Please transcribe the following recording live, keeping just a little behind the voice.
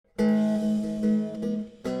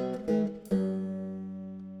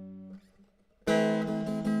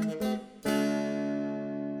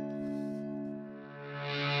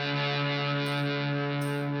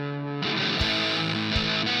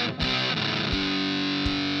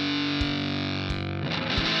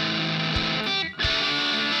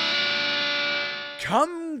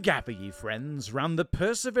Come gather ye friends round the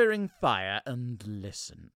persevering fire and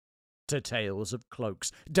listen to tales of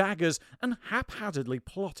cloaks, daggers, and haphazardly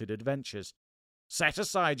plotted adventures. Set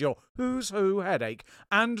aside your who's who headache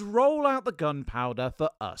and roll out the gunpowder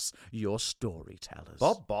for us, your storytellers.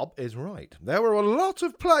 Bob is right. There were a lot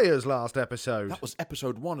of players last episode. That was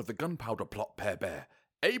episode 1 of the Gunpowder Plot, Pear Bear.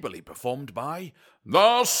 Ably performed by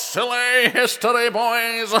the Silly History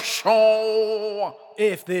Boys Show.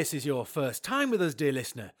 If this is your first time with us, dear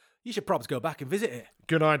listener, you should perhaps go back and visit it.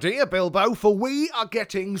 Good idea, Bilbo, for we are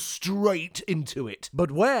getting straight into it.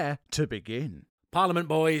 But where to begin? Parliament,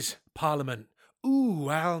 boys, Parliament. Ooh,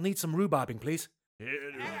 I'll need some rhubarbing, please.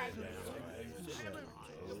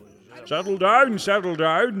 Settle down, settle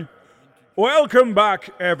down. Welcome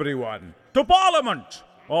back, everyone, to Parliament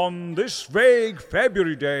on this vague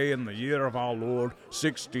February day in the year of our Lord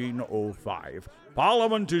 1605.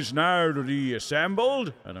 Parliament is now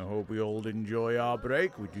reassembled, and I hope we all enjoy our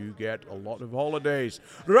break. We do get a lot of holidays.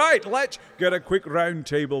 Right, let's get a quick round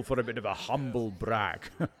table for a bit of a humble brag.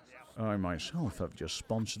 I myself have just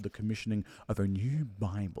sponsored the commissioning of a new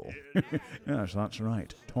Bible. Yes, that's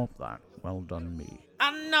right. Top that. Well done, me.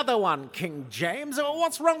 Another one, King James.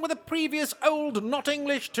 What's wrong with the previous old not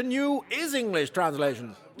English to new is English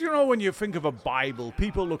translation? You know, when you think of a Bible,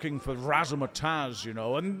 people looking for razzmatazz,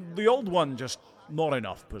 and the old one just not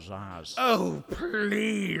enough pizzazz. Oh,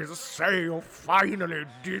 please say you finally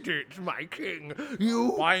did it, my king.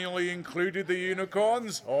 You finally included the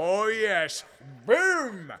unicorns? Oh, yes.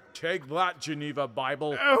 Boom! Take that, Geneva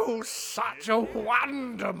Bible. Oh, such a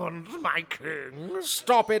wonderment, my king.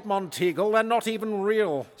 Stop it, Monteagle. They're not even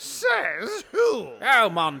real. Says who? Oh,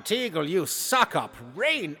 Monteagle, you suck up.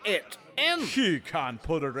 Rein it in. You can't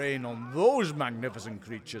put a rein on those magnificent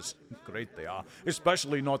creatures. Great they are,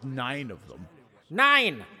 especially not 9 of them.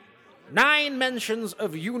 9 mentions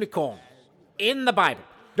of unicorn in the Bible.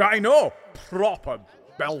 I know, proper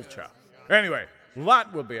belter. Anyway,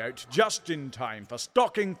 that will be out just in time for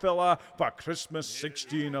stocking filler for Christmas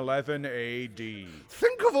 1611 AD.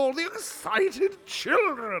 Think of all the excited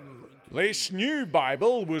children. This new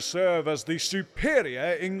Bible will serve as the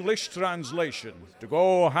superior English translation, to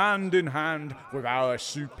go hand in hand with our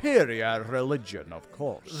superior religion, of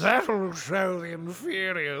course. That'll show the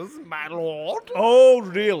inferiors, my lord. Oh,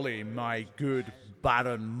 really, my good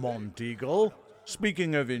Baron Monteagle?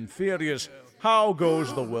 Speaking of inferiors, how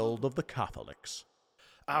goes the world of the Catholics?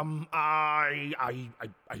 I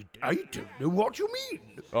don't know what you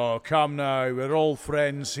mean. Oh, come now, we're all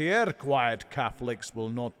friends here. Quiet Catholics will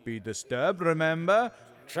not be disturbed, remember?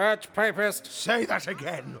 Church papist. Say that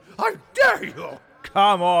again. I dare you.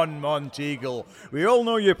 Come on, Monteagle. We all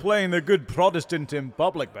know you're playing the good Protestant in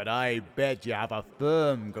public, but I bet you have a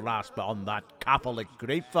firm grasp on that Catholic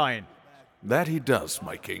grapevine. That he does,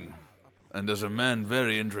 my king. And as a man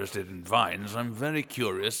very interested in vines, I'm very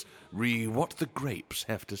curious what the grapes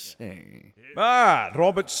have to say. Ah,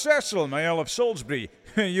 Robert Cecil, my Earl of Salisbury.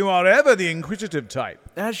 You are ever the inquisitive type.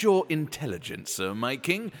 As your intelligencer, my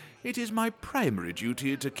king, it is my primary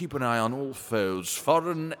duty to keep an eye on all foes,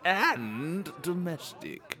 foreign and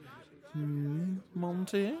domestic.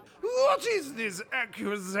 Monty? What is this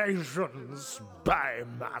accusation, spy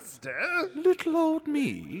master? Little old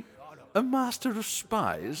me? A master of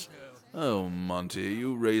spies? Oh, Monty,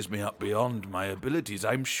 you raise me up beyond my abilities,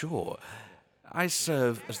 I'm sure. I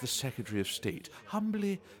serve as the Secretary of State,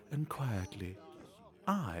 humbly and quietly.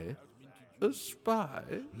 I, a spy?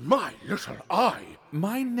 My little eye!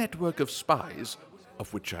 My network of spies,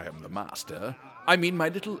 of which I am the master, I mean my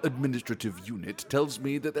little administrative unit, tells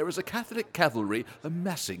me that there is a Catholic cavalry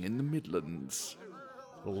amassing in the Midlands.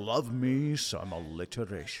 Love me some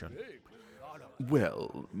alliteration.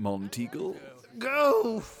 Well, Monteagle?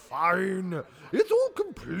 Oh, fine. It's all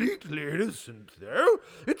completely innocent, though.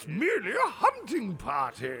 It's merely a hunting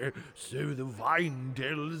party, so the vine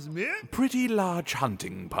tells me. Pretty large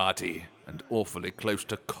hunting party, and awfully close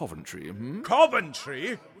to Coventry,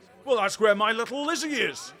 Coventry? Well, that's where my little Lizzie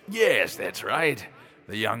is. Yes, that's right.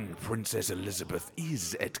 The young Princess Elizabeth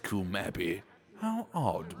is at Coombe Abbey. How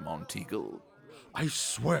odd, Monteagle. I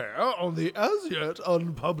swear on the as yet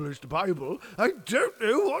unpublished Bible, I don't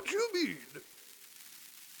know what you mean.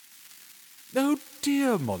 Oh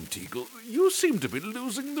dear, Monteagle, you seem to be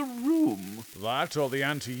losing the room. That or the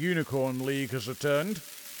Anti-Unicorn League has returned.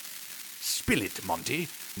 Spill it, Monty.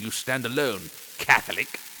 You stand alone,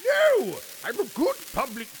 Catholic. No, I'm a good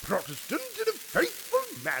public Protestant and a faithful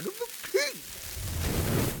man of the king.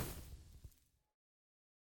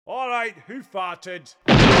 All right, who farted?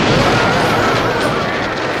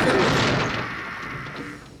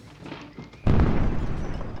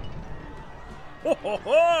 Ho, ho,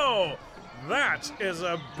 ho! that is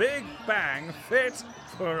a big bang fit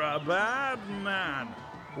for a bad man.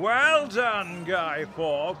 Well done, Guy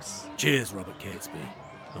Fawkes. Cheers, Robert Catesby.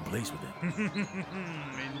 I'm pleased with it.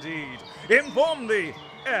 Indeed. Inform the,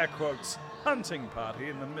 air quotes, hunting party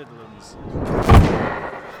in the Midlands.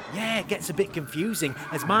 Yeah, it gets a bit confusing,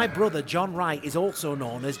 as my brother John Wright is also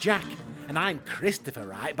known as Jack, and I'm Christopher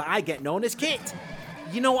Wright, but I get known as Kit.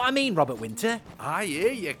 You know what I mean, Robert Winter? I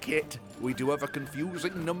hear you, Kit. We do have a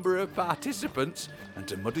confusing number of participants, and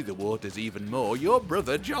to muddy the waters even more, your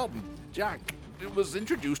brother John, Jack, was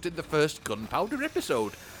introduced in the first Gunpowder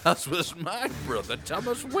episode, as was my brother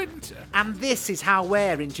Thomas Winter. And this is how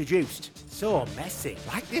we're introduced. So messy.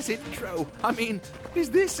 Like this intro. I mean, is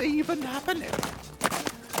this even happening?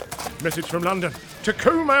 Message from London. To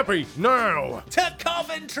Combe Abbey, now! To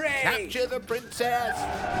Coventry! Capture the princess!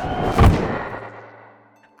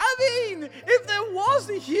 I mean, if there was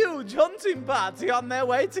a huge hunting party on their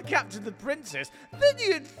way to capture the princess, then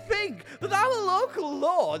you'd think that our local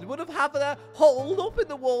lord would have had her holed up in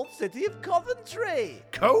the walled city of Coventry.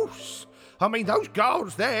 Course. I mean, those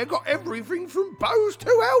guards there got everything from bows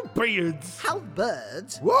to halberds.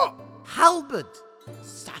 Halberd? What? Halberd.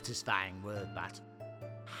 Satisfying word, that.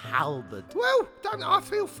 Halberd. Well, don't I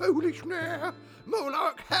feel foolish now? More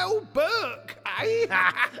like Hal Burke, eh?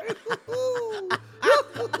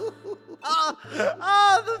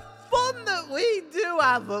 The fun that we do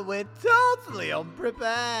have, but we're totally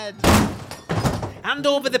unprepared. Hand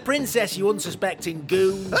over the princess, you unsuspecting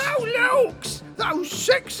goons. Oh, looks! Those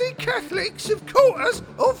sexy Catholics have caught us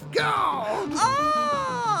off guard!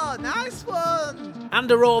 Oh, nice one. Hand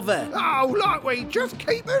her over. Oh, like we just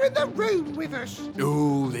keep her in the room with us.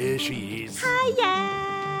 Oh, there she is.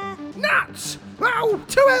 Hiya! Nuts! Oh,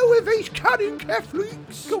 to hell with these cunning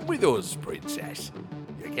Catholics! Come with us, princess.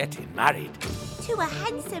 You're getting married. To a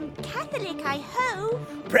handsome Catholic, I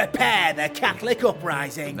hope. Prepare the Catholic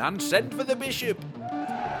uprising. And send for the bishop.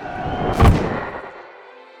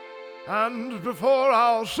 And before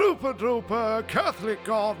our super-duper Catholic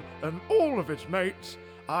God and all of its mates,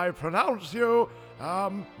 I pronounce you,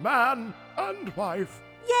 man and wife.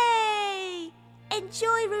 Yay!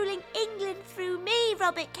 Enjoy ruling England through me,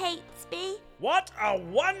 Robert Catesby. What a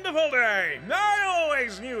wonderful day! I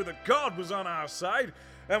always knew that God was on our side,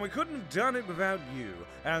 and we couldn't have done it without you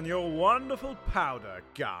and your wonderful powder,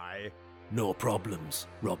 Guy. No problems,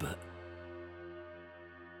 Robert.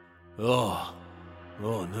 Oh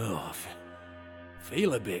no, I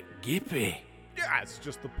feel a bit gippy. Yeah, it's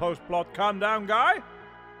just the post-plot calm down, Guy.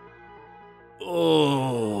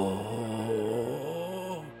 Oh,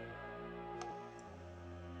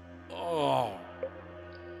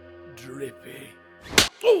 drippy.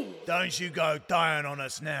 Don't you go dying on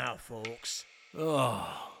us now, folks.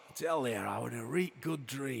 Oh, tell her I had a real good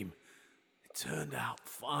dream. It turned out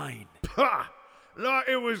fine. Pah! Like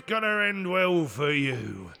it was gonna end well for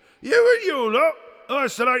you. You and you lot,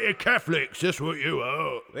 isolated Catholics, that's what you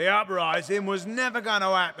are. The uprising was never going to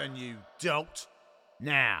happen, you dolt.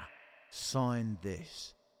 Now, sign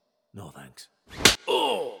this. No thanks.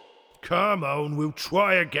 Come on, we'll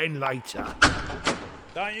try again later.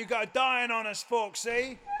 Don't you go dying on us,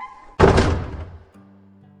 Foxy.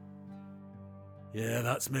 Yeah,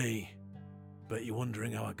 that's me. Bet you're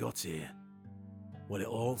wondering how I got here. Well, it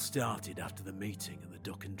all started after the meeting at the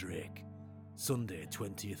Duck and Drake. Sunday,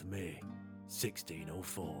 20th May,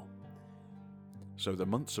 1604. So the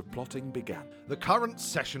months of plotting began. The current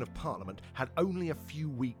session of Parliament had only a few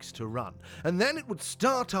weeks to run, and then it would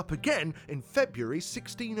start up again in February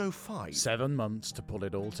 1605. 7 months to pull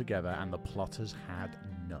it all together, and the plotters had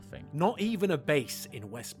nothing. Not even a base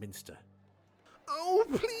in Westminster. Oh,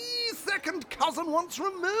 please, second cousin once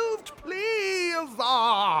removed, please!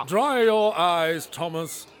 Ah! Dry your eyes,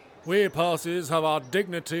 Thomas. We passes have our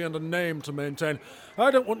dignity and a name to maintain.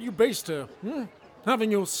 I don't want you based here.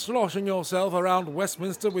 Having you sloshing yourself around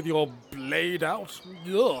Westminster with your blade out.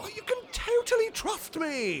 Ugh. You can totally trust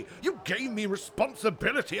me. You gave me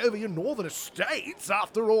responsibility over your northern estates,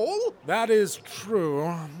 after all. That is true.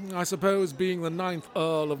 I suppose being the 9th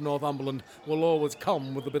Earl of Northumberland will always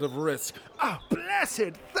come with a bit of risk. Ah,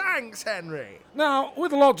 blessed thanks, Henry. Now,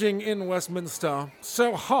 with lodging in Westminster,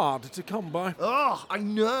 so hard to come by. Oh, I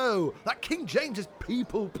know. That King James is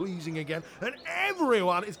people-pleasing again, and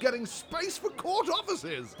everyone is getting space for court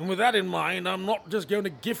offices. And with that in mind, I'm not just going to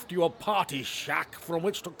gift you a party shack from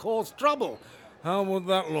which to cause trouble. How would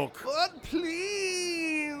that look? But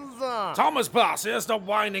please, sir. Thomas Parsi, stop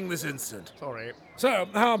whining this instant. Sorry. So,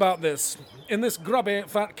 how about this? In this grubby,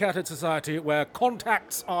 fat-catted society where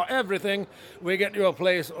contacts are everything, we get you a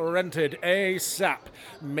place rented ASAP.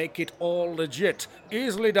 Make it all legit.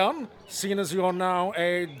 Easily done, seeing as you're now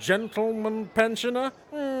a gentleman pensioner.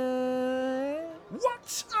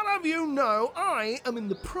 What? I'll have you know, I am in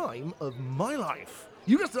the prime of my life.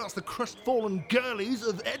 You just ask the crestfallen girlies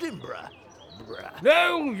of Edinburgh. Bruh.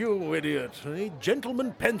 No, you idiot. A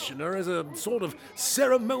gentleman pensioner is a sort of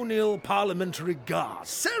ceremonial parliamentary guard.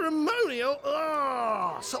 Ceremonial?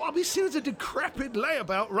 Ah, so I'll be seen as a decrepit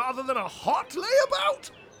layabout rather than a hot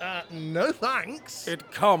layabout? No thanks.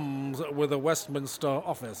 It comes with a Westminster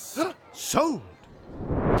office. Sold.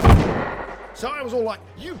 So I was all like,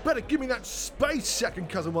 you better give me that space second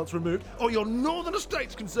cousin once removed, or your northern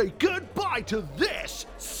estates can say goodbye to this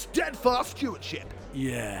steadfast stewardship.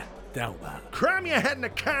 Yeah, doubt that. Cram your head in a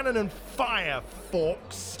cannon and fire,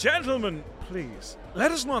 folks. Gentlemen, please,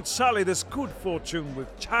 let us not sully this good fortune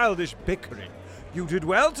with childish bickering. You did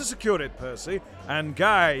well to secure it, Percy, and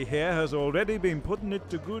Guy here has already been putting it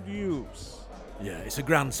to good use. Yeah, it's a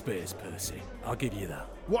grand space, Percy. I'll give you that.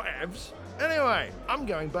 Whatevs. Anyway, I'm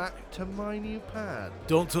going back to my new pad.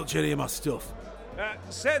 Don't touch any of my stuff.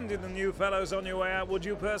 Send in the new fellows on your way out, would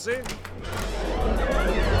you, Percy?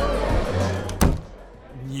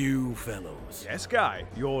 New fellows. Yes, Guy,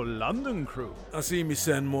 your London crew. I see me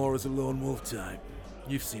send more as a lone wolf type.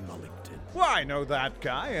 You've seen my LinkedIn. Why, I know that,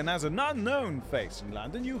 Guy, and as an unknown face in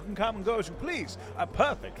London, you can come and go as you please.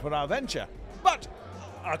 Perfect for our venture. But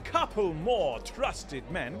a couple more trusted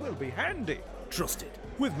men will be handy. Trusted.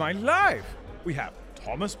 With my life. We have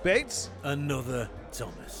Thomas Bates. Another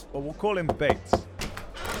Thomas. Or we'll call him Bates.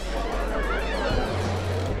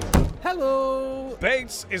 Hello!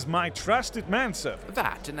 Bates is my trusted manservant.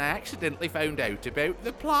 That, and I accidentally found out about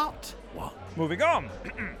the plot. What? Moving on.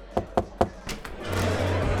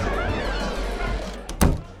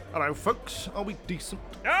 Hello, folks. Are we decent?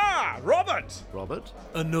 Ah, Robert! Robert?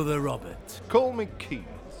 Another Robert. Call me Keys.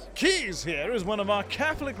 Keys here is one of our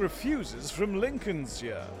Catholic refusers from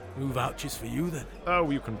Lincolnshire. Who vouches for you then?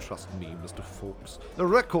 Oh, you can trust me, Mr. Fawkes. The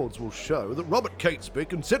records will show that Robert Catesby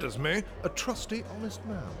considers me a trusty, honest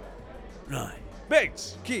man. Right.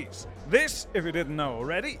 Bates, Keys, this, if you didn't know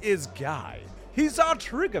already, is Guy. He's our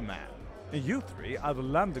trigger man. You three are the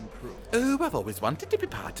London crew. Oh, I've always wanted to be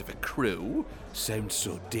part of a crew. Sounds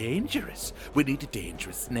so dangerous. We need a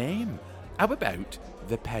dangerous name. How about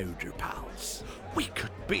the Powder Pals? We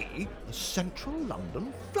could be the Central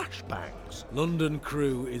London Flashbangs. London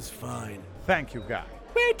crew is fine. Thank you, Guy.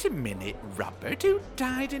 Wait a minute, Robert, who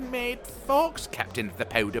died and made Fawkes captain of the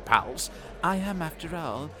Powder Pals. I am, after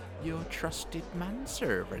all, your trusted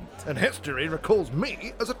manservant. And history recalls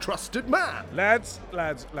me as a trusted man. Lads,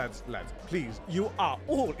 please, you are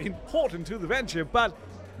all important to the venture, but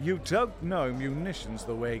you don't know munitions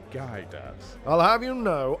the way Guy does. I'll have you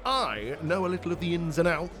know, I know a little of the ins and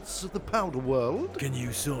outs of the powder world. Can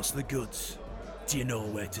you source the goods? Do you know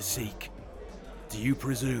where to seek? Do you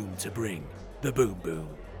presume to bring the boom boom?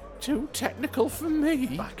 Too technical for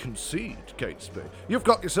me. I concede, Catesby. You've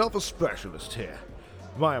got yourself a specialist here.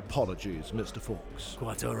 My apologies, Mr. Fawkes.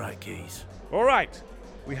 Quite all right, Keys. All right,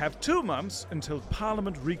 we have 2 months until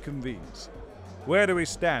Parliament reconvenes. Where do we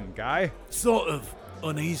stand, Guy? Sort of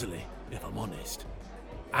uneasily, if I'm honest.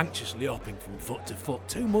 Anxiously hopping from foot to foot.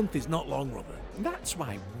 2 months is not long, Robert. That's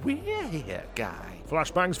why we're here, Guy.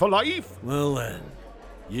 Flashbangs for life? Well then,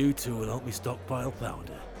 you two will help me stockpile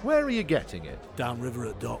powder. Where are you getting it? Downriver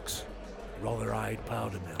at docks. Rotherhide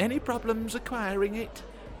powder mill. Any problems acquiring it?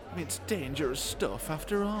 It's dangerous stuff,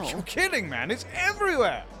 after all. You're kidding, man. It's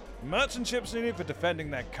everywhere. Merchant ships need it for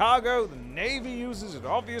defending their cargo. The Navy uses it,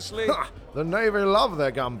 obviously. Ha! The Navy love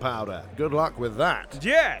their gunpowder. Good luck with that.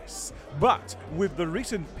 Yes, but with the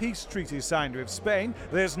recent peace treaty signed with Spain,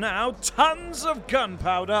 there's now tons of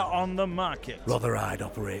gunpowder on the market. Rotherhide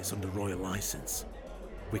operates under royal license.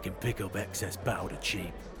 We can pick up excess powder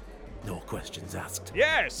cheap. No questions asked.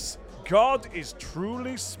 Yes, God is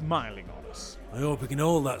truly smiling on us. I hope we can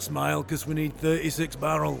hold that smile, because we need 36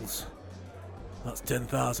 barrels. That's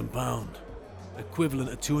 £10,000. Equivalent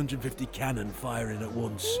of 250 cannon firing at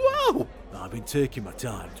once. Whoa! Now, I've been taking my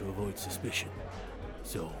time to avoid suspicion.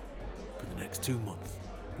 So, for the next 2 months,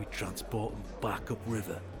 we transport them back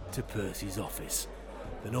upriver to Percy's office.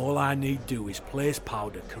 Then all I need do is place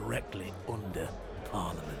powder correctly under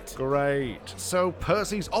Parliament. Great. So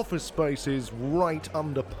Percy's office space is right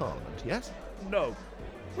under Parliament, yes? No.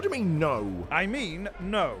 What do you mean, no? I mean,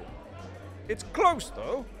 no. It's close,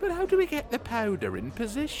 though. But how do we get the powder in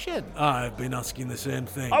position? I've been asking the same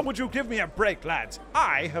thing. Oh, would you give me a break, lads?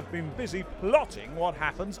 I have been busy plotting what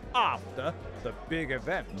happens after the big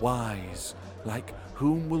event. Wise. Like,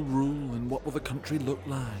 whom will rule and what will the country look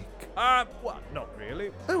like? Well, not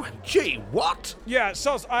really. OMG, what? Yeah,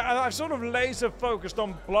 Sos, I've sort of laser focused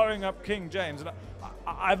on blowing up King James, and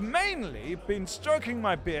I've mainly been stroking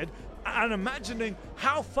my beard and imagining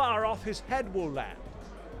how far off his head will land.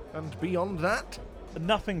 And beyond that?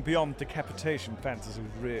 Nothing beyond decapitation fantasies,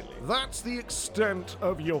 really. That's the extent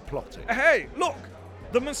of your plotting. Hey, look!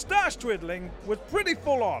 The moustache twiddling was pretty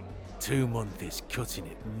full on. 2 months is cutting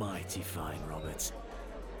it mighty fine, Robert.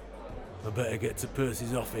 I better get to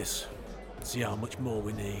Percy's office, see how much more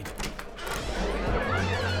we need.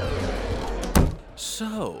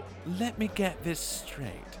 So, let me get this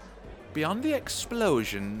straight. Beyond the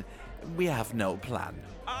explosion, we have no plan.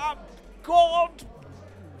 God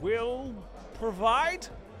will provide?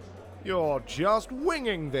 You're just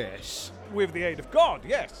winging this. With the aid of God,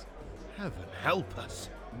 yes. Heaven help us.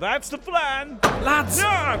 That's the plan. Lads!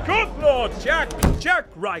 Ah, good Lord, Jack! Jack,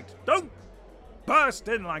 right. Don't burst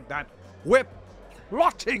in like that. We're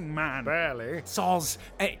plotting, man. Barely. Soz.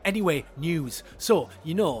 Anyway, news. So,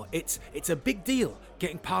 it's a big deal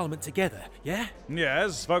getting Parliament together, yeah?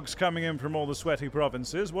 Yes, folks coming in from all the sweaty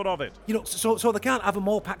provinces. What of it? So they can't have them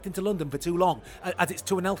all packed into London for too long, as it's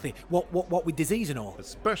too unhealthy. What with disease and all.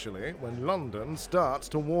 Especially when London starts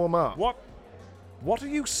to warm up. What are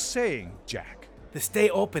you saying, Jack? The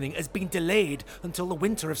state opening has been delayed until the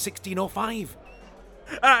winter of 1605.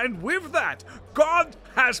 And with that, God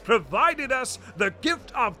has provided us the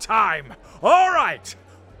gift of time. All right.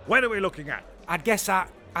 When are we looking at? I'd guess I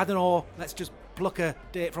don't know, let's just pluck a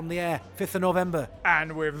date from the air, 5th of November.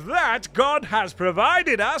 And with that, God has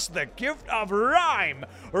provided us the gift of rhyme.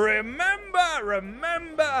 Remember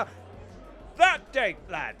that date,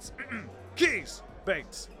 lads. Keys,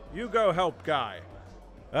 Bates, you go help Guy.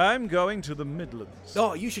 I'm going to the Midlands.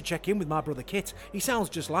 Oh, you should check in with my brother Kit. He sounds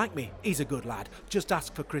just like me. He's a good lad. Just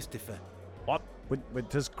ask for Christopher. What?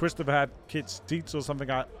 Does Christopher have Kit's teats or something?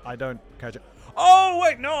 I don't catch it. Oh,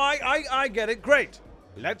 wait, no, I get it. Great.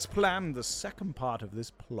 Let's plan the second part of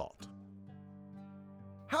this plot.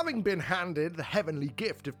 Having been handed the heavenly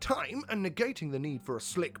gift of time and negating the need for a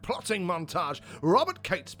slick plotting montage, Robert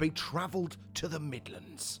Catesby travelled to the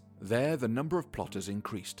Midlands. There, the number of plotters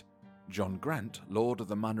increased. John Grant, Lord of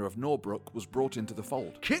the Manor of Norbrook, was brought into the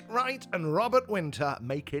fold. Kit Wright and Robert Winter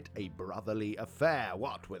make it a brotherly affair,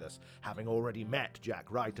 what with us having already met Jack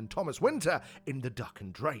Wright and Thomas Winter in the Duck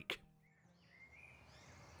and Drake.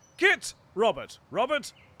 Kit, Robert,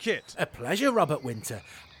 Kit. A pleasure, Robert Winter.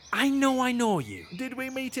 I know you. Did we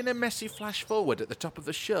meet in a messy flash forward at the top of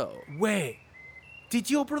the show? Wait,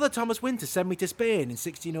 did your brother Thomas Winter send me to Spain in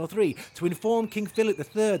 1603 to inform King Philip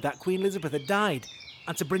III that Queen Elizabeth had died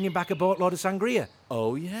and to bring him back a boatload of sangria?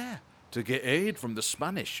 Oh, yeah. To get aid from the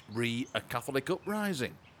Spanish re a Catholic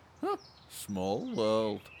uprising. Huh. Small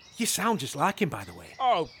world. You sound just like him, by the way.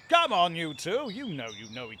 Oh, come on, you two. You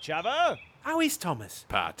know each other. How is Thomas?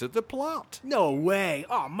 Part of the plot. No way.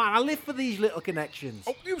 Oh, man, I live for these little connections.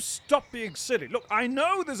 Oh, you stop being silly. Look, I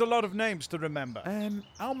know there's a lot of names to remember.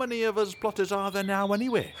 How many of us plotters are there now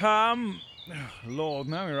anyway? Lord,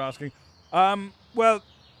 now you're asking. Well,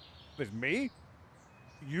 there's me,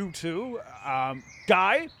 you two,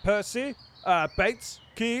 Guy, Percy, Bates,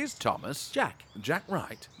 Keys, Thomas. Jack. Jack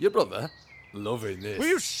Wright, your brother. Loving this. Will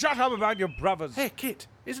you shut up about your brothers? Hey, Kit,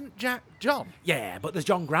 isn't Jack John? Yeah, but there's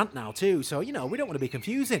John Grant now too, so, we don't want to be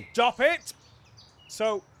confusing. Stop it!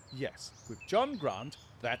 So, yes, with John Grant,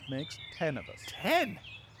 that makes 10 of us. 10?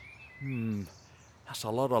 That's a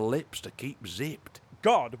lot of lips to keep zipped.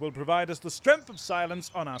 God will provide us the strength of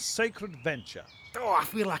silence on our sacred venture. Oh, I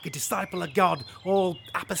feel like a disciple of God, all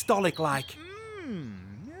apostolic-like.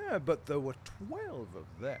 Yeah, but there were 12 of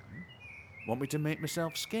them. Want me to make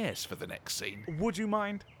myself scarce for the next scene? Would you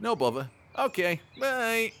mind? No bother. Okay,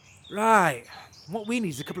 bye. Right. What we need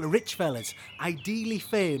is a couple of rich fellas, ideally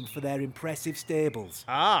famed for their impressive stables.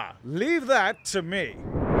 Leave that to me.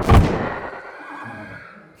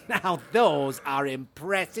 Now those are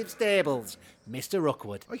impressive stables, Mr.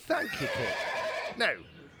 Rookwood. I thank you, Kit. Now,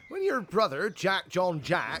 when your brother, Jack John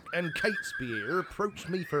Jack, and Catesby here approached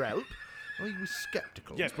me for help, I was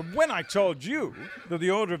sceptical. Yes, but when I told you that the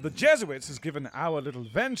Order of the Jesuits has given our little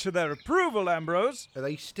venture their approval, Ambrose... Are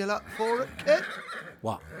they still up for it, Kit?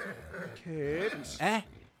 What? Kit? Yeah,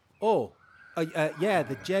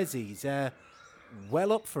 the Jezzies,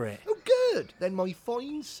 well up for it. Oh, good. Then my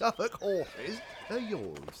fine Suffolk horses are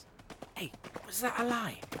yours. Hey, was that a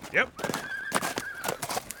lie? Yep.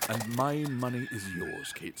 And my money is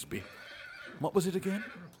yours, Catesby. What was it again?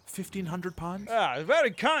 £1,500? Ah,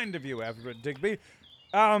 very kind of you, Everett Digby.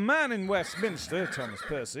 Our man in Westminster, Thomas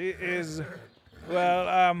Percy, is,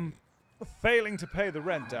 failing to pay the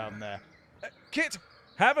rent down there. Kit,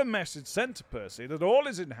 have a message sent to Percy that all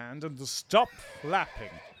is in hand and to stop flapping.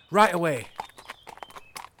 Right away.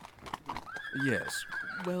 Yes.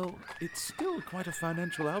 Well, it's still quite a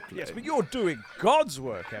financial outlay. Yes, but you're doing God's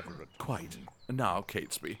work, Everett. Quite. Now,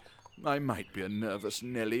 Catesby, I might be a nervous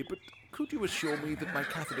Nelly, but could you assure me that my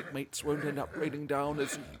Catholic mates won't end up raining down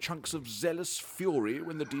as chunks of zealous fury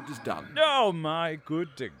when the deed is done? Oh, my good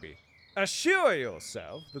Digby. Assure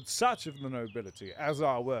yourself that such of the nobility as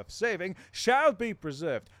are worth saving shall be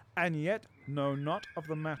preserved, and yet know not of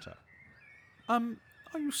the matter.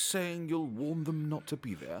 Are you saying you'll warn them not to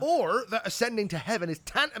be there? Or that ascending to heaven is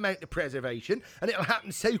tantamount to preservation, and it'll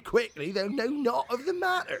happen so quickly they'll know not of the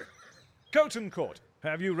matter. Coton Court,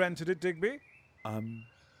 have you rented it, Digby?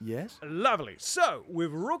 Yes? Lovely. So,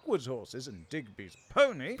 with Rookwood's horses and Digby's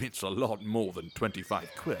pony, It's a lot more than 25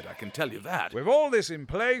 quid, I can tell you that. with all this in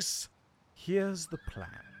place, here's the plan.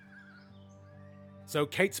 So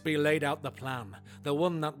Catesby laid out the plan, the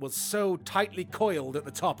one that was so tightly coiled at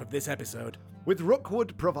the top of this episode. With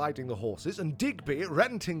Rookwood providing the horses and Digby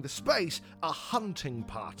renting the space, a hunting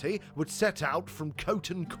party would set out from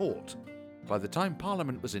Coton Court. By the time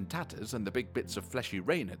Parliament was in tatters and the big bits of fleshy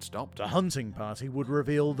rain had stopped, The hunting party would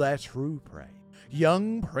reveal their true prey,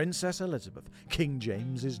 young Princess Elizabeth, King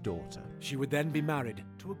James's daughter. She would then be married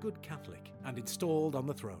to a good Catholic and installed on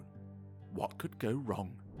the throne. what could go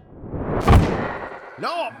wrong?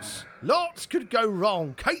 Lots could go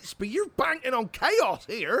wrong. Catesby, you're banking on chaos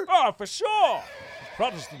here. Oh, for sure! The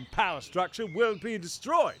Protestant power structure will be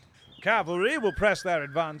destroyed. Cavalry will press their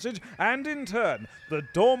advantage, and in turn, the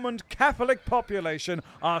dormant Catholic population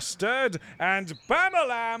are stirred, and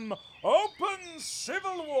bam-a-lam, open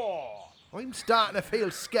civil war! I'm starting to feel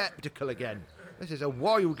sceptical again. This is a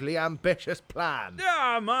wildly ambitious plan.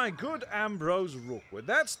 Ah, my good Ambrose Rookwood,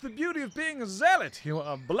 that's the beauty of being a zealot. You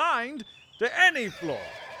are blind to any flaw.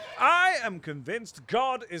 I am convinced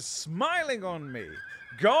God is smiling on me.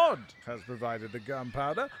 God has provided the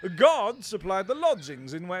gunpowder. God supplied the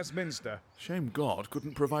lodgings in Westminster. Shame God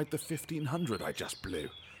couldn't provide the 1,500 I just blew.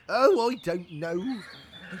 Oh, I don't know.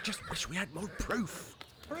 I just wish we had more proof.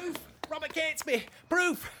 Proof! Robert Catesby!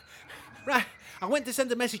 Proof! Right, I went to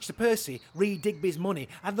send a message to Percy, read Digby's money,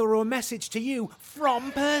 and there were a message to you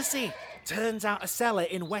from Percy. Turns out a cellar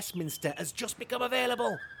in Westminster has just become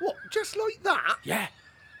available. What, just like that? Yeah,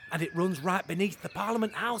 and it runs right beneath the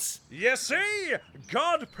Parliament House. You see,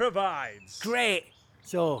 God provides. Great.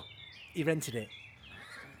 So, he rented it.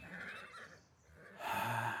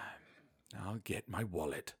 I'll get my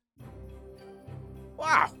wallet.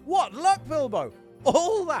 Wow, what luck, Bilbo!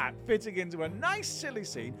 All that fitting into a nice silly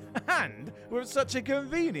scene, and with such a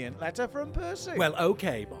convenient letter from Percy. Well,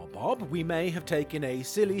 okay, Bob. We may have taken a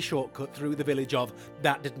silly shortcut through the village of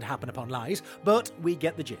that didn't happen upon lies, but we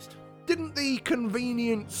get the gist. Didn't the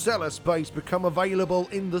convenient cellar space become available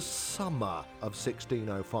in the summer of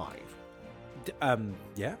 1605?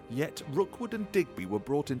 Yeah? Yet Rookwood and Digby were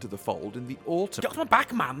brought into the fold in the autumn. Get off my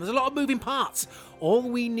back, man. There's a lot of moving parts. All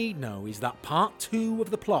we need know is that part 2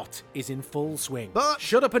 of the plot is in full swing. But-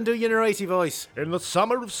 Shut up and do your narrative voice. In the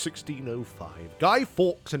summer of 1605, Guy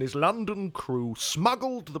Fawkes and his London crew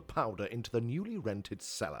smuggled the powder into the newly rented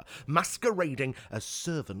cellar, masquerading as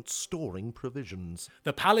servants storing provisions.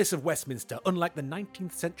 The Palace of Westminster, unlike the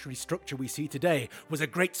 19th century structure we see today, was a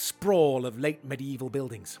great sprawl of late medieval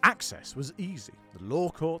buildings. Access was easy. The law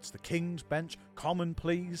courts, the King's Bench, common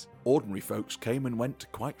pleas. Ordinary folks came and went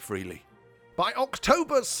quite freely. By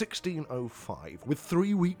October 1605, with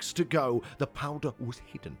 3 weeks to go, the powder was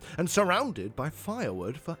hidden and surrounded by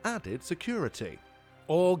firewood for added security.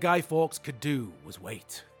 All Guy Fawkes could do was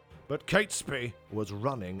wait. But Catesby was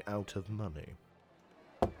running out of money.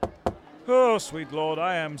 Oh, sweet lord,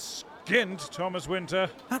 I am skint, Thomas Winter.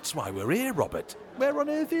 That's why we're here, Robert. Where on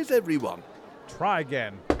earth is everyone? Try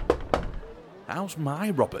again. How's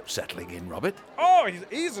my Robert settling in, Robert? Oh,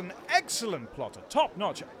 he's an excellent plotter,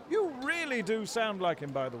 top-notch. You really do sound like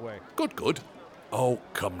him, by the way. Good. Oh,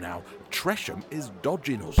 come now. Tresham is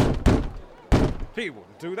dodging us. He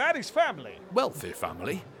wouldn't do that, he's family. Wealthy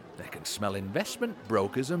family. They can smell investment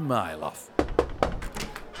brokers a mile off.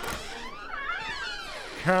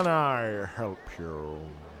 Can I help you?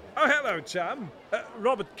 Oh, hello, chum.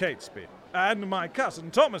 Robert Catesby. And my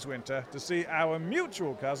cousin, Thomas Winter, to see our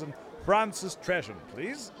mutual cousin, Francis Tresham,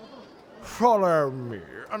 please. Follow me,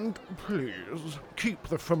 and please keep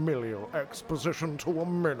the familial exposition to a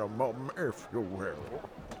minimum, if you will.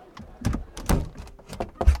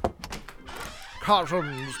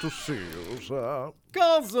 cousins to see you, sir.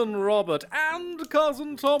 Cousin Robert and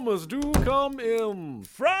Cousin Thomas, do come in.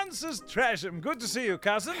 Francis Tresham, good to see you,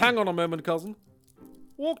 cousin. Hang on a moment, cousin.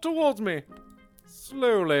 Walk towards me.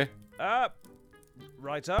 Slowly.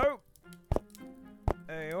 Righto.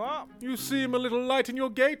 There you are. You seem a little light in your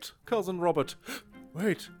gait, Cousin Robert.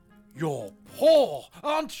 Wait, you're poor,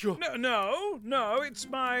 aren't you? No, it's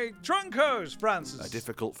my trunk hose, Francis. A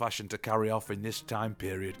difficult fashion to carry off in this time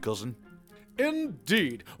period, cousin.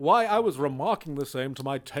 Indeed. Why, I was remarking the same to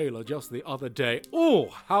my tailor just the other day. Oh,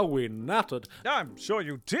 how we nattered. I'm sure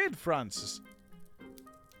you did, Francis.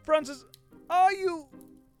 Francis, are you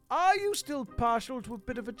still partial to a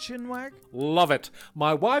bit of a chinwag? Love it.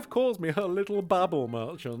 My wife calls me her little babble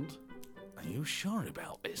merchant. Are you sure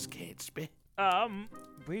about this, Catesby?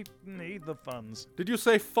 We need the funds. Did you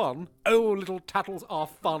say fun? Oh, little tattles are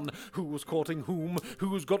fun. Who's courting whom?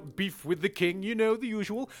 Who's got beef with the king? You know, the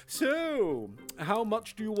usual. So, how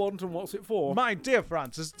much do you want and what's it for? My dear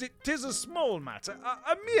Francis, 'tis a small matter.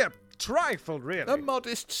 A mere trifle, really. A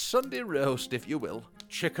modest Sunday roast, if you will.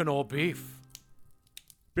 Chicken or beef?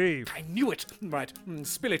 Beef. I knew it. Right,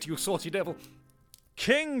 spill it, you saucy devil.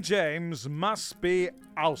 King James must be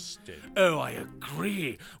ousted. Oh, I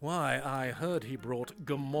agree. Why, I heard he brought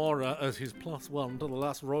Gomorrah as his +1 to the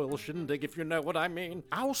last royal shindig, if you know what I mean.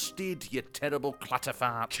 Ousted, you terrible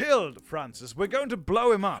clatterfart. Killed, Francis. We're going to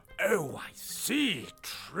blow him up. Oh, I see.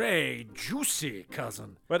 Très juicy,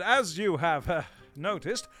 cousin. But as you have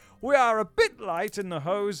noticed, we are a bit light in the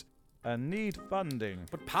hose and need funding.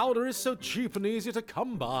 But powder is so cheap and easy to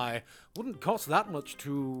come by. Wouldn't cost that much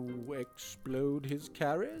to explode his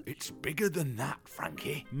carriage. It's bigger than that,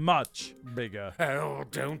 Frankie. Much bigger. Oh,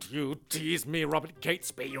 don't you tease me, Robert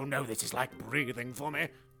Catesby. You know this is like breathing for me.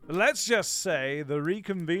 Let's just say the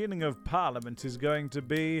reconvening of Parliament is going to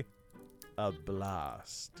be a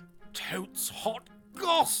blast. Totes hot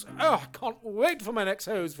goss! Oh, I can't wait for my next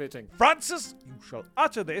hose fitting. Francis, you shall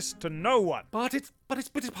utter this to no one. But it's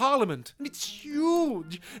Parliament, and it's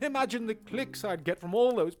huge. Imagine the clicks I'd get from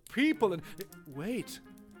all those people, and wait,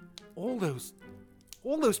 all those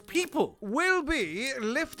people Will be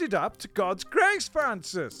lifted up to God's grace,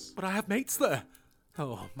 Francis. But I have mates there.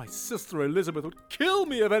 Oh, my sister Elizabeth would kill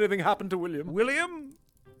me if anything happened to William. William?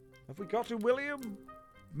 Have we got to William?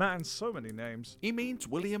 Man, so many names. He means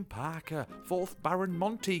William Parker, 4th Baron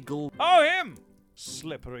Monteagle. Oh, him!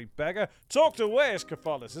 Slippery beggar. Talked away his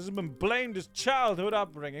Catholicism and blamed his childhood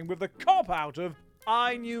upbringing with the cop-out of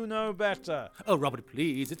I knew no better. Oh, Robert,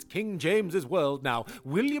 please, it's King James's world now.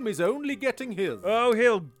 William is only getting his. Oh,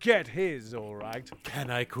 he'll get his, all right. Can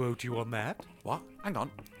I quote you on that? What? Hang on.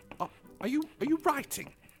 Are you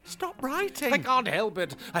writing? Stop writing. I can't help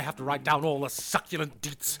it. I have to write down all the succulent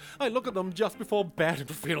deets. I look at them just before bed and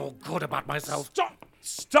feel all good about myself.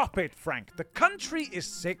 Stop it, Frank. The country is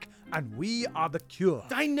sick and we are the cure.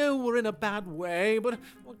 I know we're in a bad way, but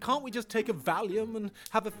can't we just take a Valium and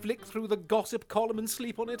have a flick through the gossip column and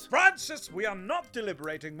sleep on it? Francis, we are not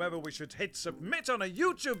deliberating whether we should hit submit on a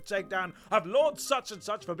YouTube takedown of Lord such and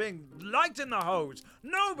such for being light in the hose.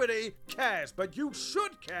 Nobody cares, but you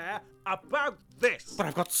should care about this. But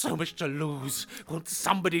I've got so much to lose. Won't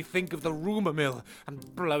somebody think of the rumour mill?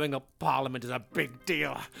 And blowing up Parliament is a big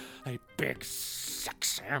deal. A big,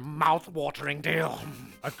 sexy, mouth-watering deal.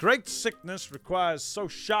 A great sickness requires so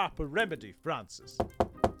sharp a remedy, Francis.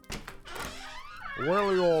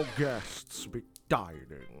 Will your guests be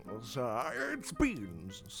dining, sir? It's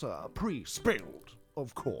beans, sir, pre-spilled,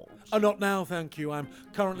 of course. Not now, thank you. I'm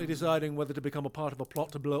currently deciding whether to become a part of a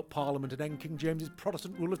plot to blow up Parliament and end King James's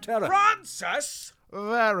Protestant rule of terror. Francis!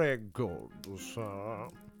 Very good, sir.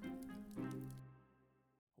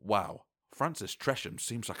 Wow, Francis Tresham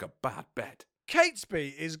seems like a bad bet.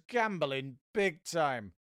 Catesby is gambling big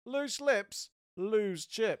time. Loose lips, lose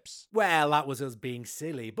chips. Well, that was us being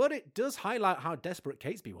silly, but it does highlight how desperate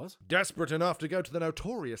Catesby was. Desperate enough to go to the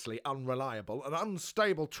notoriously unreliable and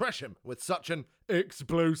unstable Tresham with such an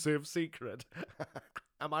explosive secret.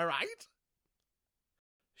 Am I right?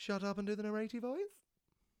 Shut up and do the narrative voice.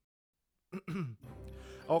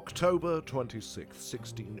 October 26th,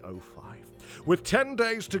 1605. With 10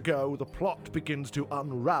 days to go, the plot begins to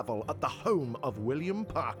unravel at the home of William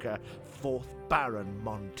Parker, 4th Baron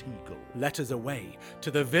Monteagle. Letters away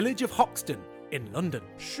to the village of Hoxton in London.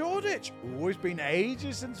 Shoreditch. Always been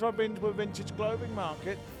ages since I've been to a vintage clothing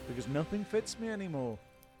market because nothing fits me anymore.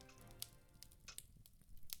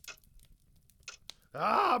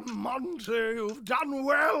 Ah, Monty, you've done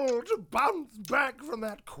well to bounce back from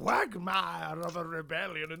that quagmire of a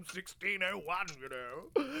rebellion in 1601, you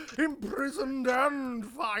know. Imprisoned and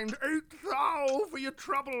fined 8 thou for your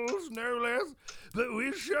troubles, no less. But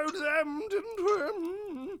we showed them, didn't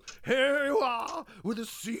we? Here you are, with a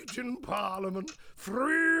seat in Parliament,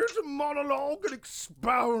 free to monologue and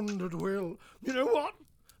expound at will. You know what?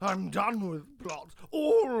 I'm done with plots,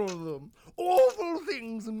 all of them. Awful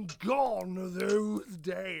things and gone are those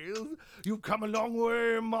days. You've come a long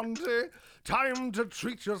way, Monty. Time to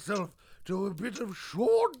treat yourself to a bit of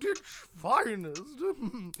Shoreditch finest.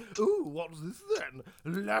 Ooh, what's this then?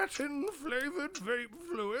 Latin-flavoured vape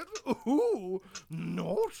fluid? Ooh,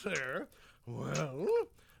 naughty. Well,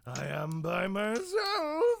 I am by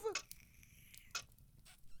myself.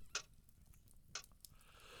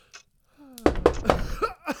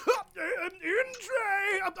 In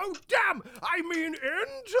tray! Oh, damn! I mean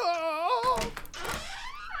enter!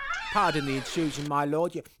 Pardon the intrusion, my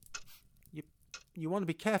lord. You want to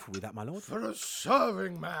be careful with that, my lord. For a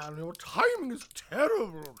serving man, your timing is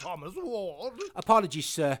terrible, Thomas Ward. Apologies,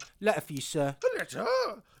 sir. Letter for you, sir. A letter?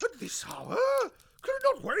 At this hour? Could it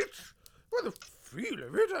not wait? By the feel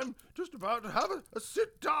of it, I'm just about to have a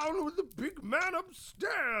sit-down with the big man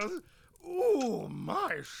upstairs. Oh,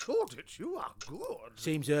 my Shoreditch, you are good.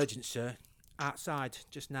 Seems urgent, sir. Outside,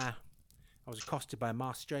 just now. I was accosted by a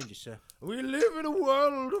masked stranger, sir. We live in a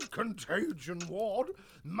world of contagion, Ward.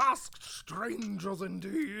 Masked strangers,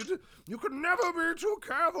 indeed. You can never be too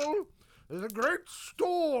careful. There's a great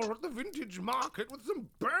store at the vintage market with some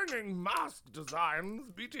banging mask designs,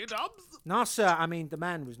 BT Dubs. No, sir, I mean, the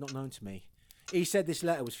man was not known to me. He said this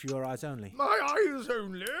letter was for your eyes only. My eyes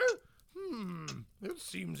only? It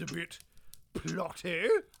seems a bit plotty.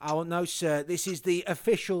 I won't know, sir. This is the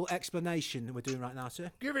official explanation we're doing right now,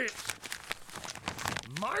 sir. Give it.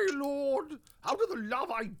 My lord, out of the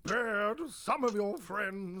love I bear to some of your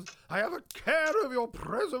friends, I have a care of your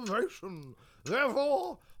preservation.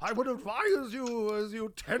 Therefore, I would advise you, as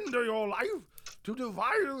you tender your life, to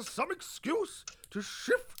devise some excuse to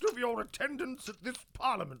shift of your attendance at this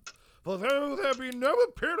Parliament. For though there be no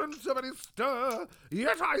appearance of any stir,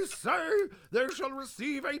 yet I say they shall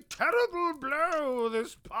receive a terrible blow,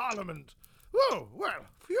 this Parliament. Oh, well,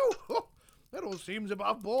 phew, that all seems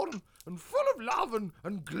above board and full of love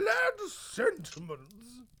and glad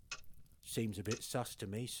sentiments. Seems a bit sus to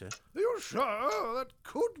me, sir. Are you sure that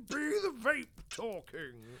could be the vape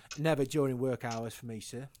talking? Never during work hours for me,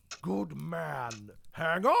 sir. Good man.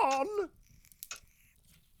 Hang on.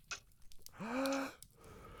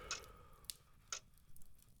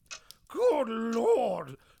 Good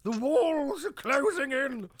Lord, the walls are closing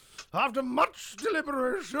in. After much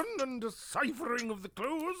deliberation and deciphering of the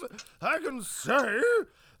clues, I can say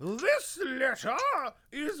this letter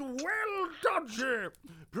is well dodgy.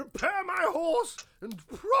 Prepare my horse and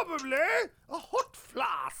probably a hot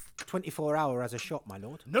flask. 24-hour as a shot, my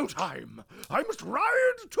lord. No time. I must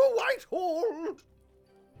ride to Whitehall.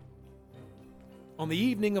 On the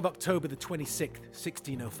evening of October the 26th,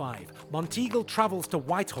 1605, Monteagle travels to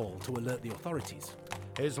Whitehall to alert the authorities.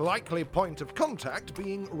 His likely point of contact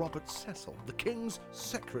being Robert Cecil, the King's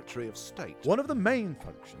Secretary of State. One of the main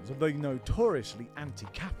functions of the notoriously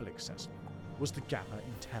anti-Catholic Cecil was to gather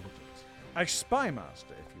intelligence. A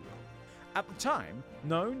spymaster, if you will. At the time,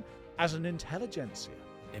 known as an intelligentsia.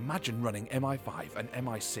 Imagine running MI5 and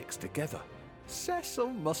MI6 together. Cecil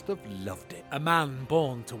must have loved it. A man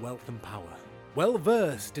born to wealth and power, well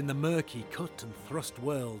versed in the murky cut and thrust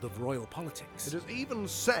world of royal politics. It is even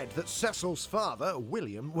said that Cecil's father,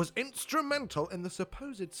 William, was instrumental in the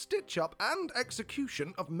supposed stitch-up and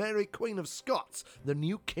execution of Mary Queen of Scots, the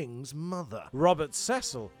new king's mother. Robert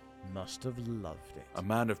Cecil must have loved it. A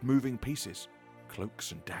man of moving pieces,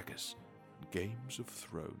 cloaks and daggers, games of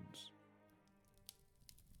thrones.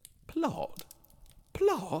 Plot?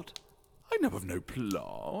 Plot? I know of no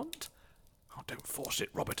plot. Oh, don't force it,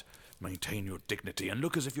 Robert. Maintain your dignity and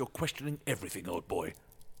look as if you're questioning everything, old boy.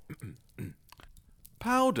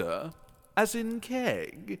 Powder? As in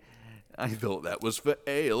keg? I thought that was for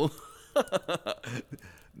ale.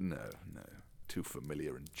 No. Too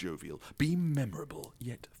familiar and jovial. Be memorable,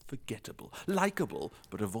 yet forgettable. Likeable,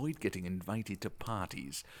 but avoid getting invited to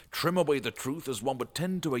parties. Trim away the truth as one would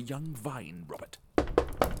tend to a young vine, Robert.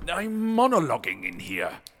 I'm monologuing in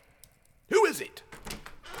here. Who is it?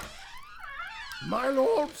 My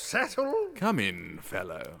Lord Cecil? Come in,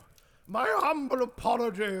 fellow. My humble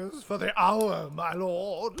apologies for the hour, my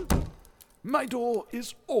lord. My door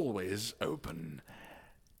is always open.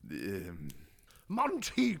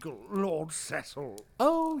 Monteagle, Lord Cecil.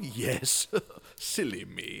 Oh, yes. Silly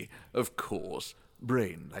me. Of course.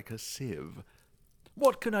 Brain like a sieve.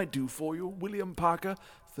 What can I do for you, William Parker,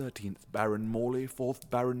 13th Baron Morley, 4th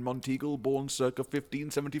Baron Monteagle, born circa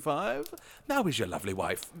 1575? How is your lovely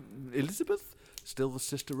wife, Elizabeth? Still the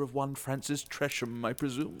sister of one Francis Tresham, I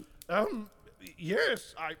presume?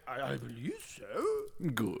 Yes, I believe so.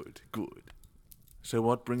 Good, good. So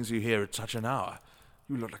what brings you here at such an hour?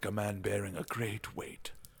 You look like a man bearing a great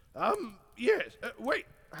weight. Yes. Wait,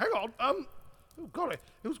 hang on. Oh, golly,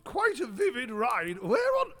 it was quite a vivid ride.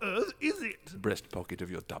 Where on earth is it? Breast pocket of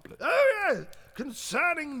your doublet. Oh, yes.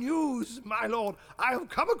 Concerning news, my lord, I have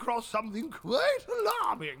come across something quite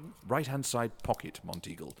alarming. Right-hand side pocket,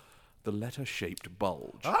 Monteagle. The letter-shaped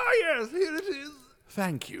bulge. Ah, yes, here it is.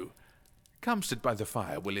 Thank you. Come sit by the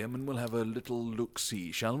fire, William, and we'll have a little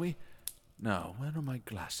look-see, shall we? Now, where are my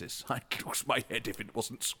glasses? I'd lose my head if it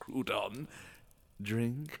wasn't screwed on.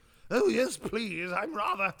 Drink? Oh, yes, please. I'm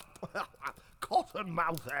rather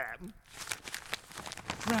cotton-mouthed.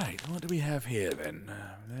 Right, what do we have here, then?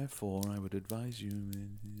 Therefore, I would advise you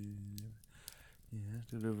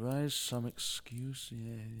to devise some excuse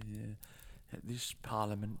at this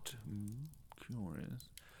Parliament. Curious.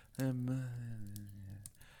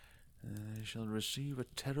 I shall receive a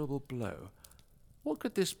terrible blow. What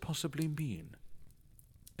could this possibly mean?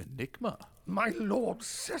 Enigma? My Lord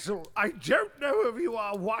Cecil, I don't know if you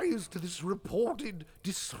are wise to this reported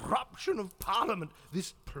disruption of Parliament,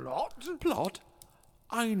 this plot. Plot?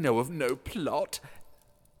 I know of no plot.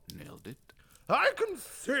 Nailed it. I can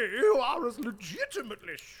see you are as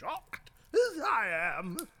legitimately shocked as I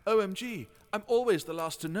am. OMG, I'm always the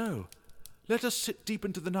last to know. Let us sit deep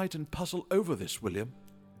into the night and puzzle over this, William.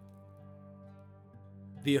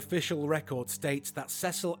 The official record states that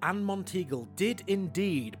Cecil and Monteagle did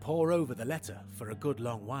indeed pore over the letter for a good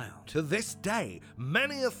long while. To this day,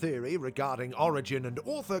 many a theory regarding origin and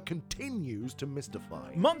author continues to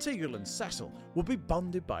mystify. Monteagle and Cecil would be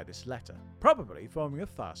bonded by this letter, probably forming a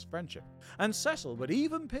fast friendship, and Cecil would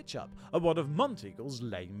even pitch up at one of Monteagle's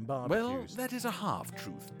lame barbecues. Well, that is a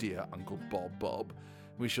half-truth, dear Uncle Bob.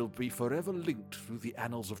 We shall be forever linked through the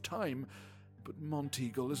annals of time. But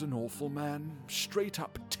Monteagle is an awful man.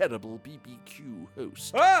 Straight-up terrible BBQ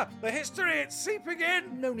host. Ah! The history, it's seeping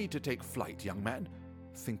in! No need to take flight, young man.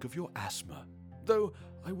 Think of your asthma. Though,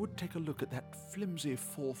 I would take a look at that flimsy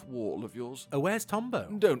fourth wall of yours. Oh, where's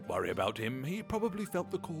Tombo? Don't worry about him. He probably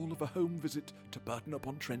felt the call of a home visit to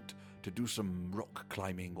Burton-upon-Trent to do some rock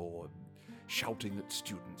climbing or shouting at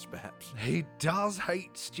students, perhaps. He does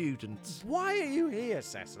hate students. Why are you here,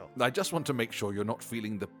 Cecil? I just want to make sure you're not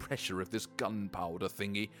feeling the pressure of this gunpowder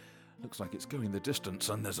thingy. Looks like it's going the distance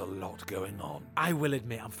and there's a lot going on. I will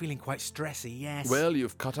admit, I'm feeling quite stressy, yes. Well,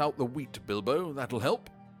 you've cut out the wheat, Bilbo. That'll help.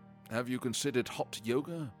 Have you considered hot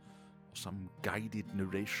yoga? Or some guided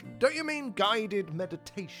narration? Don't you mean guided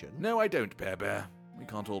meditation? No, I don't, Bear. We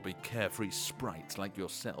can't all be carefree sprites like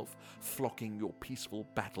yourself, flocking your peaceful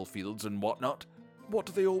battlefields and whatnot. What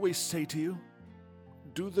do they always say to you?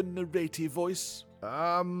 Do the narrative voice?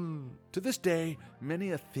 To this day,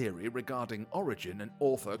 many a theory regarding origin and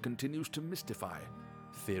author continues to mystify.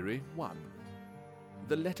 Theory 1.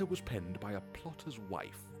 The letter was penned by a plotter's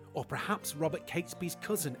wife. Or perhaps Robert Catesby's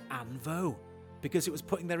cousin, Anne Vaux, because it was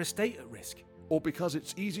putting their estate at risk. Or because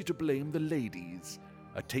it's easy to blame the ladies.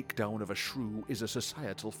 A takedown of a shrew is a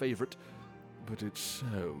societal favourite, but it's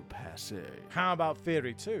so passé. How about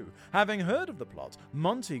Theory 2? Having heard of the plot,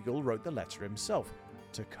 Monteagle wrote the letter himself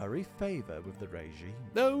to curry favour with the regime.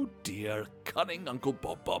 Oh dear, cunning Uncle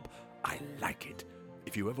Bob. I like it.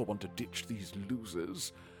 If you ever want to ditch these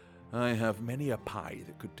losers, I have many a pie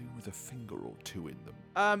that could do with a finger or two in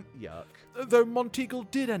them. Yuck. Though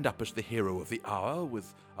Monteagle did end up as the hero of the hour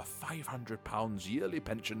with a £500 yearly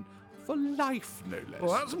pension for life, no less.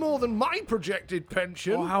 Well, that's more than my projected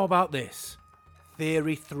pension. Or how about this?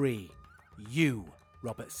 Theory 3. You,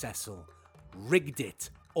 Robert Cecil, rigged it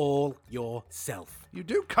all yourself. You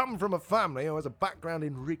do come from a family who has a background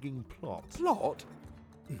in rigging plots. Plot?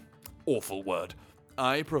 Awful word.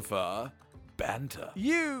 I prefer banter.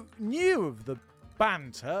 You knew of the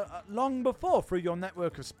banter long before through your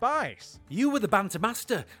network of spies. You were the banter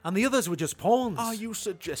master, and the others were just pawns. Are you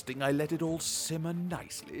suggesting I let it all simmer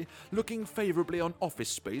nicely, looking favourably on office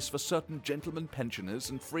space for certain gentlemen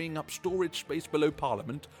pensioners and freeing up storage space below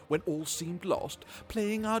Parliament when all seemed lost,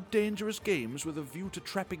 playing our dangerous games with a view to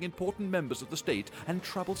trapping important members of the state and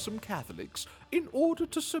troublesome Catholics, in order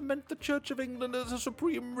to cement the Church of England as a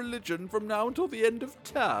supreme religion from now until the end of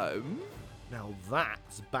time? Now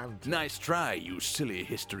that's banter. Nice try, you silly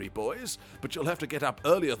history boys, but you'll have to get up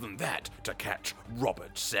earlier than that to catch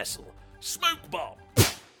Robert Cecil. Smoke bomb!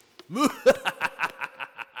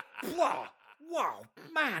 Wow,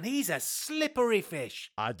 man, he's a slippery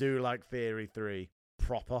fish. I do like Theory 3.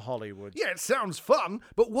 proper Hollywood. Yeah, it sounds fun,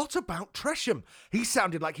 but what about Tresham? He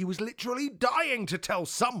sounded like he was literally dying to tell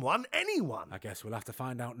someone, anyone. I guess we'll have to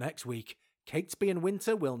find out next week. Catesby and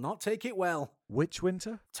Winter will not take it well. Which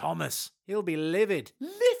Winter? Thomas. He'll be livid.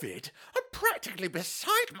 Livid? I'm practically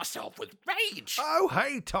beside myself with rage. Oh,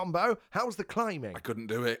 hey, Tombo. How's the climbing? I couldn't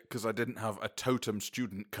do it because I didn't have a totem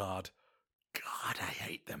student card. God, I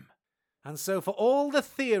hate them. And so for all the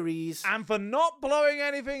theories... And for not blowing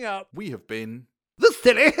anything up, We have been... The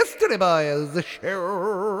Silly History Boys, the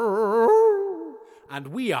show. And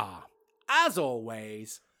we are, as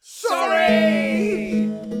always...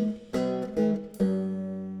 Sorry!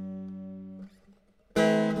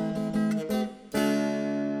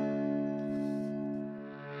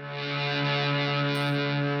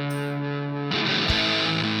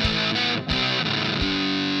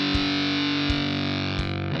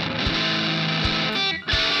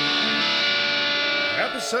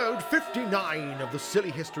 Episode 59 of the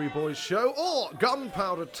Silly History Boys show, or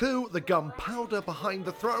Gunpowder 2, The Gunpowder Behind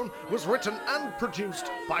the Throne, was written and produced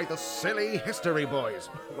by the Silly History Boys.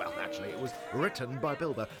 Well, actually, it was written by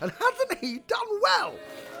Bilbo, and hasn't he done well?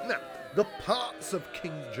 Now, the parts of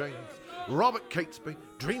King James, Robert Catesby,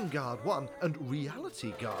 Dream Guard 1 and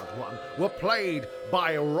Reality Guard 1 were played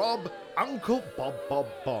by Rob Uncle Bob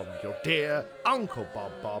Bond. Your dear Uncle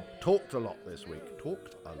Bob talked a lot this week.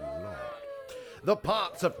 Talked a lot. The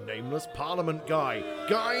parts of Nameless Parliament Guy,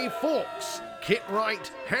 Guy Fawkes, Kit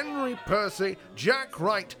Wright, Henry Percy, Jack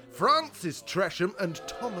Wright, Francis Tresham and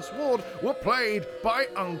Thomas Ward were played by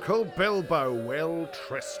Uncle Bilbo, Will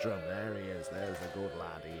Tristram. There he is, there's the good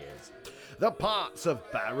lad he is. The parts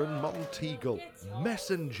of Baron Monteagle,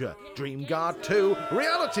 Messenger, Dream Guard 2,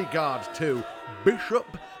 Reality Guard 2,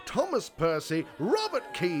 Bishop, Thomas Percy,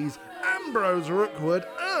 Robert Keyes, Ambrose Rookwood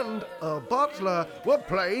and a butler were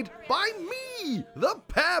played by me, the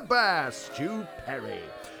Pear Bear, Stu Perry.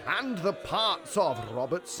 And the parts of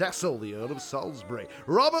Robert Cecil, the Earl of Salisbury,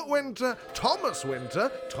 Robert Winter, Thomas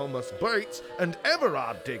Bates, and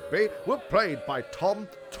Everard Digby were played by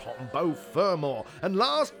Tombo Fermor. And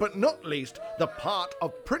last but not least, the part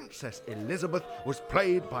of Princess Elizabeth was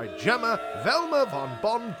played by Gemma Velma von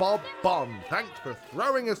Bon Bob Bon. Thanks for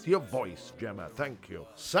throwing us your voice, Gemma. Thank you.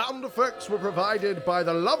 Sound effects were provided by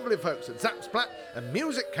the lovely folks at Zapsplat, and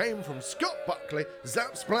music came from Scott Buckley,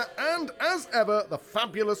 Zapsplat, and as ever, the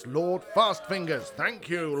fabulous Lord Fastfingers. Thank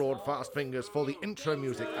you, Lord Fastfingers, for the intro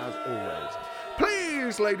music as always.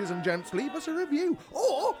 Please, ladies and gents, leave us a review.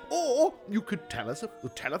 Or you could tell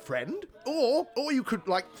a friend. Or you could,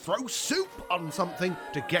 throw soup on something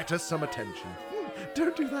to get us some attention.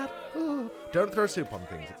 Don't do that. Oh, don't throw soup on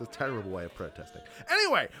things. It's a terrible way of protesting.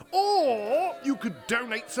 Anyway, or you could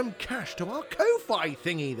donate some cash to our Ko-Fi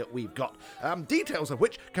thingy that we've got. Details of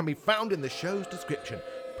which can be found in the show's description.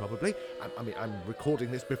 Probably. I'm recording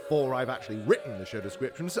this before I've actually written the show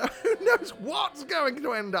description, so who knows what's going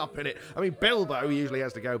to end up in it. Bilbo usually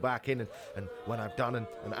has to go back in and when I've done and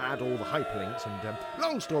add all the hyperlinks, and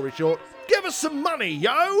long story short, give us some money,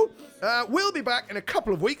 yo! We'll be back in a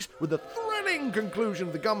couple of weeks with the thrilling conclusion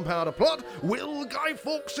of the Gunpowder plot. Will Guy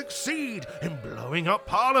Fawkes succeed in blowing up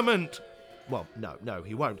Parliament? Well, no,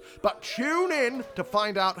 he won't. But tune in to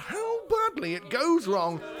find out how badly it goes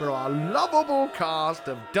wrong for our lovable cast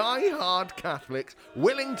of die-hard Catholics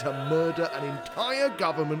willing to murder an entire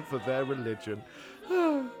government for their religion.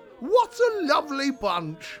 What a lovely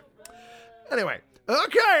bunch. Anyway,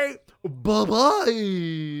 okay,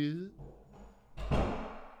 bye-bye.